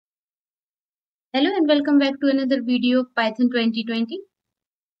Hello and welcome back to another video of Python 2020.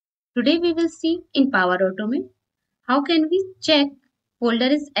 Today we will see in Power Automate how can we check folder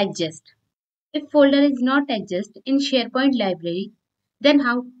is adjust. If folder is not adjust in SharePoint library, then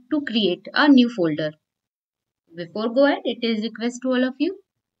how to create a new folder. Before go ahead, it is request to all of you.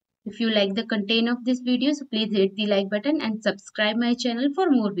 If you like the content of this video, so please hit the like button and subscribe my channel for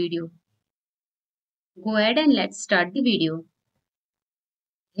more video. Go ahead and let's start the video.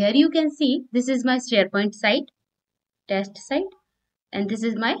 Here you can see this is my SharePoint site, test site, and this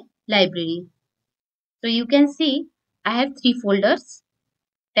is my library. So you can see I have three folders: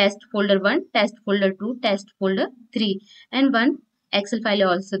 test folder 1, test folder 2, test folder 3, and one Excel file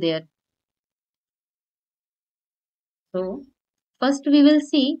also there. So first we will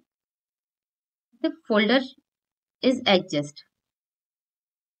see the folder is adjust,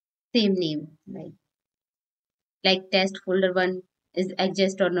 same name like test folder 1 is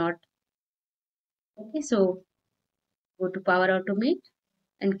adjust or not. Okay, so go to Power Automate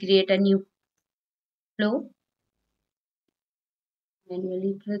and create a new flow.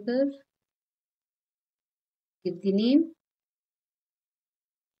 Manually trigger, give the name,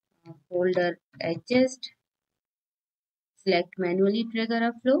 folder adjust, select manually trigger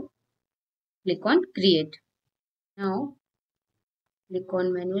a flow, click on create. Now click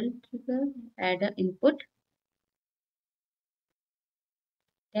on manual trigger, add an input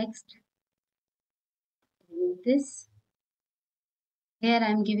text. This here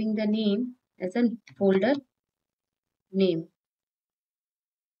I am giving the name as a folder name.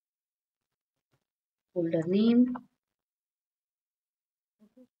 Folder name.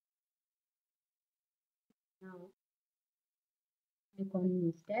 Now click on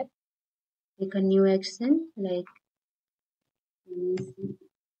new step. Take a new action like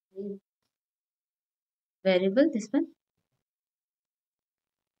variable. This one.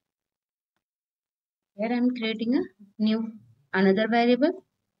 Here I am creating a new another variable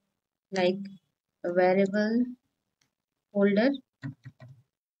like a variable folder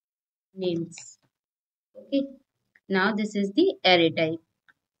names. Okay. Now this is the array type.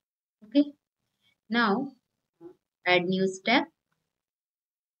 Okay. Now add new step.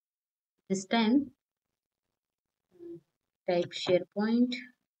 This time type SharePoint.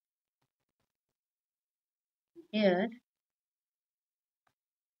 Here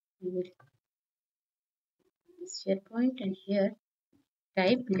we will use SharePoint and here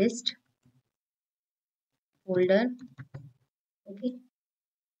type list folder. Okay.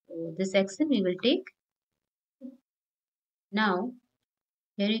 So this action we will take. Now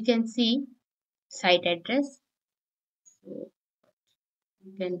here you can see site address. So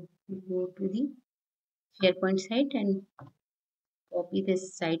you can go to the SharePoint site and copy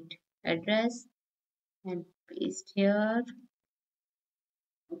this site address and paste here.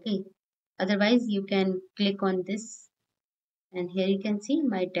 Okay. Otherwise you can click on this and here you can see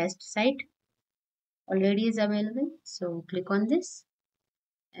my test site already is available. So click on this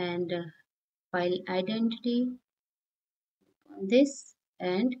and file identity on this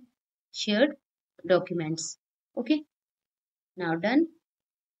and shared documents. Okay. Now done.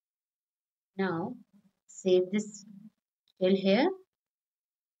 Now save this till here.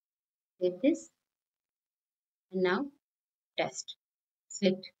 Save this and now test.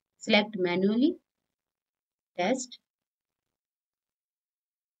 Select manually test.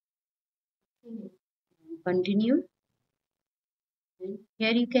 Continue. And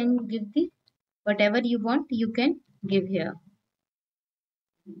here you can give the whatever you want. You can give here.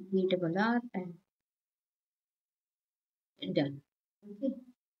 Double R and done. Okay.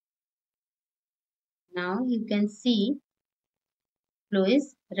 Now you can see flow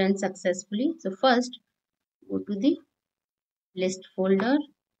is run successfully. So first go to the list folder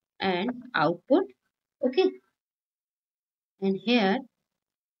and output. Okay. And here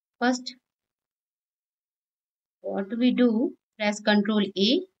first what we do, press Ctrl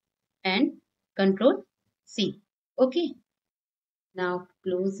A and Ctrl C. Okay. Now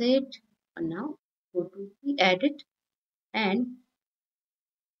close it. And now go to the edit and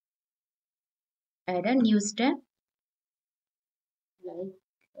add a new step like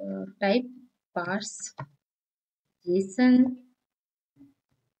type parse JSON.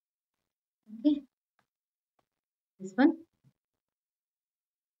 Okay. This one.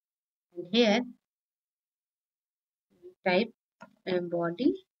 And here type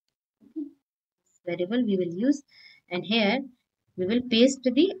body. Okay. This variable we will use and here we will paste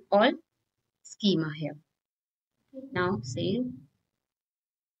the all schema here. Okay. Now save.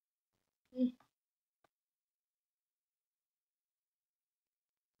 Okay.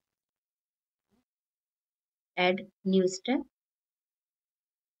 Add new step.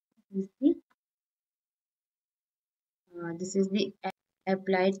 This is the This is the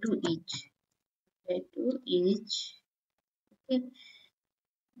apply to each. Apply to each. Okay.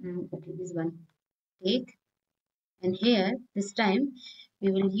 Okay, this one. Take. And here, this time,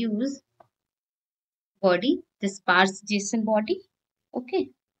 we will use body, this parse JSON body. Okay.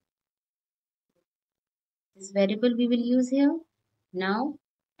 This variable we will use here. Now,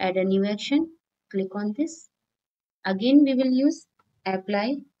 add a new action. Click on this. Again, we will use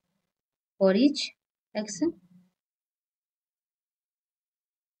apply for each action.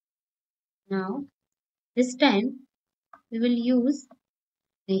 Now, this time, we will use,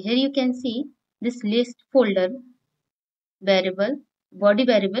 here you can see this list folder variable, body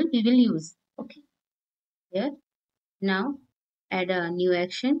variable we will use. Okay. Here. Now, add a new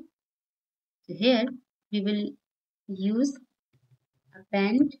action. So here, we will use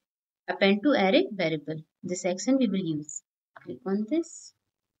append to array variable. This action we will use. Click on this.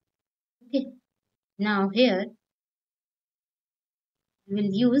 Okay. Now here we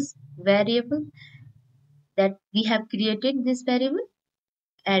will use variable that we have created this variable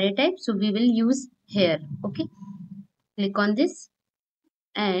array type. So we will use here. Okay. Click on this,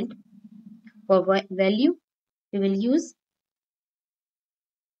 and for value we will use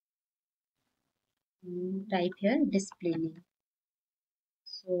type here display name.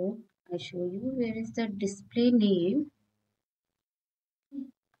 So I show you where is the display name.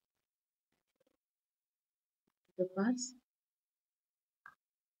 The parts.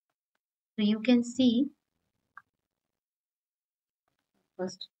 So you can see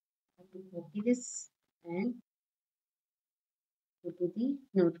first I have to copy this and go to the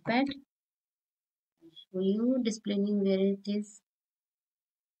notepad. I'll show you display name where it is.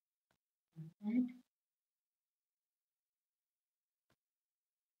 Notepad.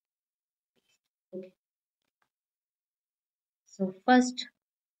 Okay. So first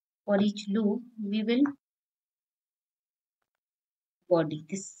for each loop we will body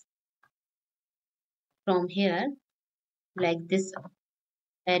this from here like this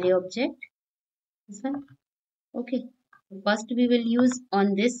array object. This one. Okay. First we will use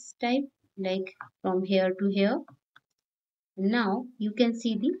on this type like from here to here. Now you can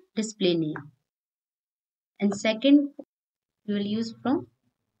see the display name. And second we will use from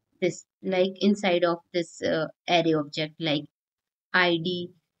this like inside of this array object like id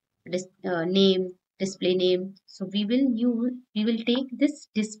name display name. So we will take this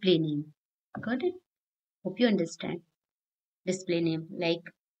display name. Got it? Hope you understand. Display name, like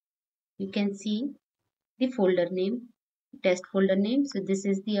you can see the folder name, test folder name. So this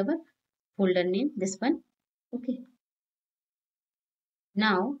is the our folder name, this one. Okay.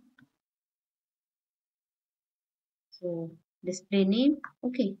 Now so display name.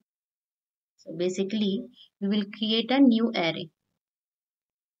 Okay. So basically we will create a new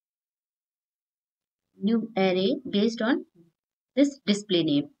array based on this display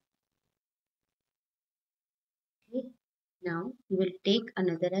name. Okay. Now we will take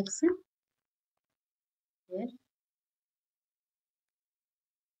another action here,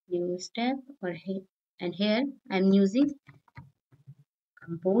 new step, or here, and here I'm using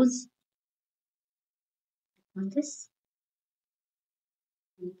compose on this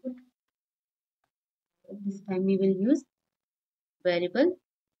input. This time we will use variable,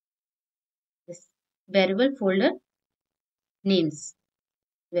 this variable folder names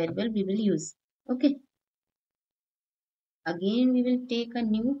variable we will use. Okay. Again we will take a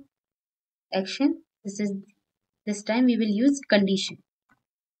new action. This time we will use condition.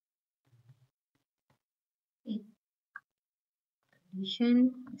 Okay.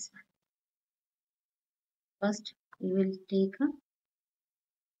 Condition. First we will take a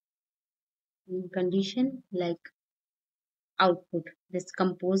condition like output, this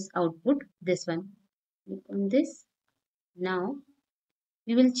compose output, this one. Click on this. Now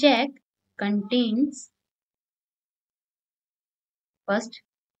we will check contains first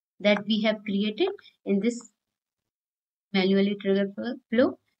that we have created in this manually trigger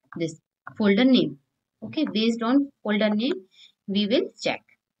flow, this folder name. Okay, based on folder name we will check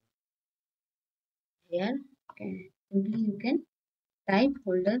here. Okay, simply you can type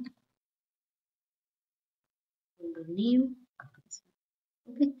folder name.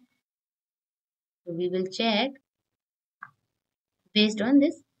 Okay, so we will check based on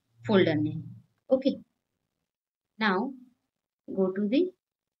this folder name. Okay, now go to the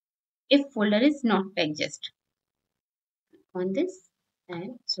if folder is not exist on this,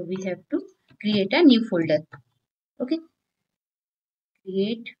 and so we have to create a new folder. Okay,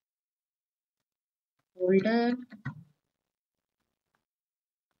 create folder,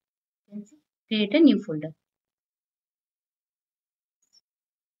 create a new folder.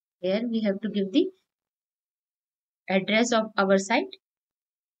 Here we have to give the address of our site.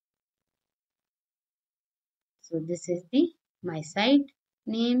 So this is the my site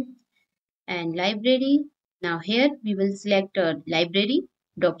name and library. Now here we will select library,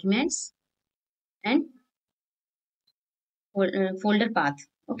 documents and folder path.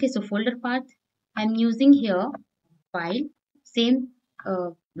 Okay, so folder path I'm using here file, same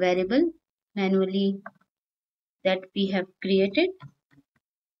variable manually that we have created,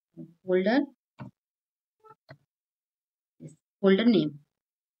 folder, yes, folder name.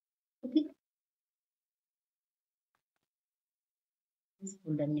 Okay, this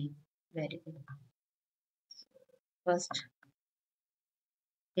folder name variable. First,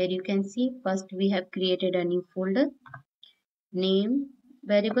 here you can see first we have created a new folder name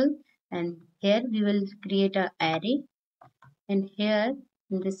variable, and here we will create a array, and here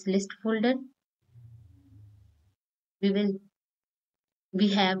in this list folder we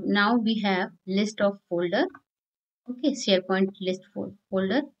have list of folder. Okay, SharePoint list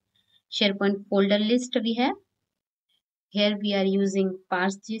folder, SharePoint folder list we have. Here we are using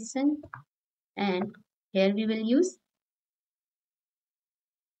parse.json, and here we will use.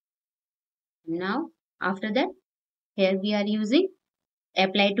 Now after that, here we are using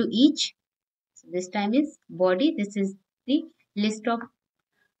apply to each. So this time is body. This is the list of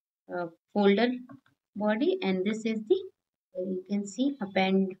folder body, and this is the you can see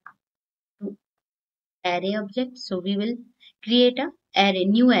append to array object. So we will create a array,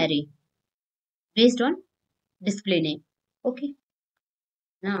 new array based on display name. Okay,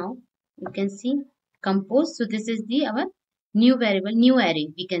 now you can see compose. So this is the our new variable, new array.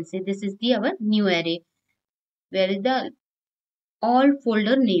 We can say this is the our new array where is the all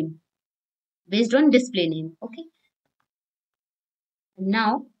folder name based on display name. Okay,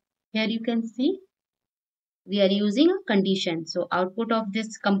 now here you can see we are using a condition. So output of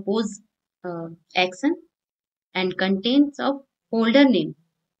this compose action and contains of folder name.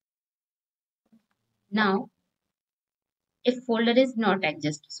 Now if folder is not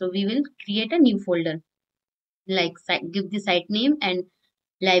exist, so we will create a new folder, like give the site name and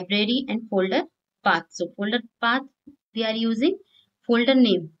library and folder path. So folder path we are using folder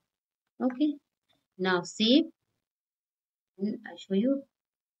name. Okay, now save, and I show you.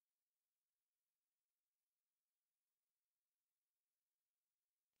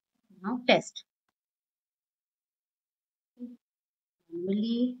 Now test.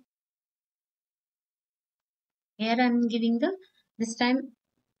 Normally here I am giving the, this time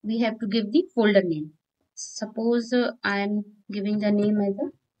we have to give the folder name. Suppose I am giving the name as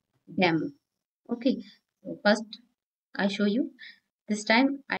a demo. Okay, so first I show you. This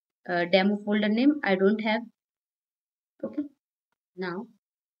time I demo folder name I don't have. Okay, now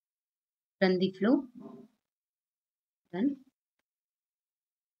run the flow. Run.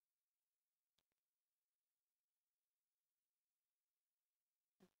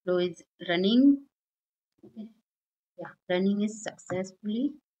 Flow is running. Okay. Yeah, running is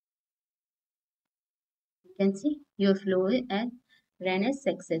successfully. You can see your flow and ran as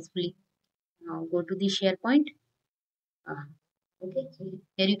successfully. Now go to the SharePoint. Okay, so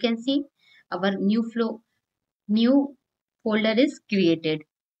here you can see our new flow, new folder is created,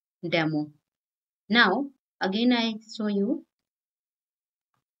 demo. Now again I show you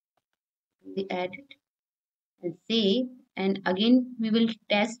the edit and save, and again we will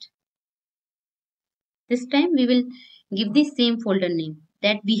test. This time we will give the same folder name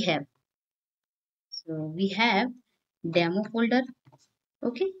that we have. So we have demo folder.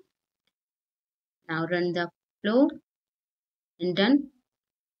 Okay, now run the flow and done.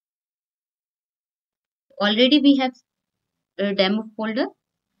 Already we have a demo folder.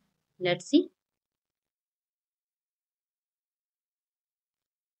 Let's see.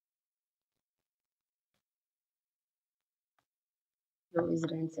 Flow is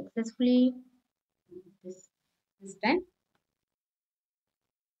run successfully. This time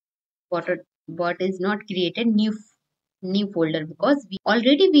bot is not created new folder because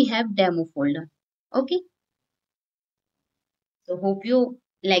we have demo folder. Okay, so hope you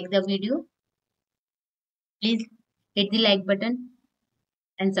like the video. Please hit the like button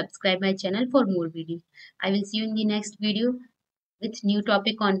and subscribe my channel for more videos. I will see you in the next video with new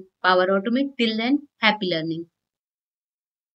topic on Power Automate. Till then, happy learning.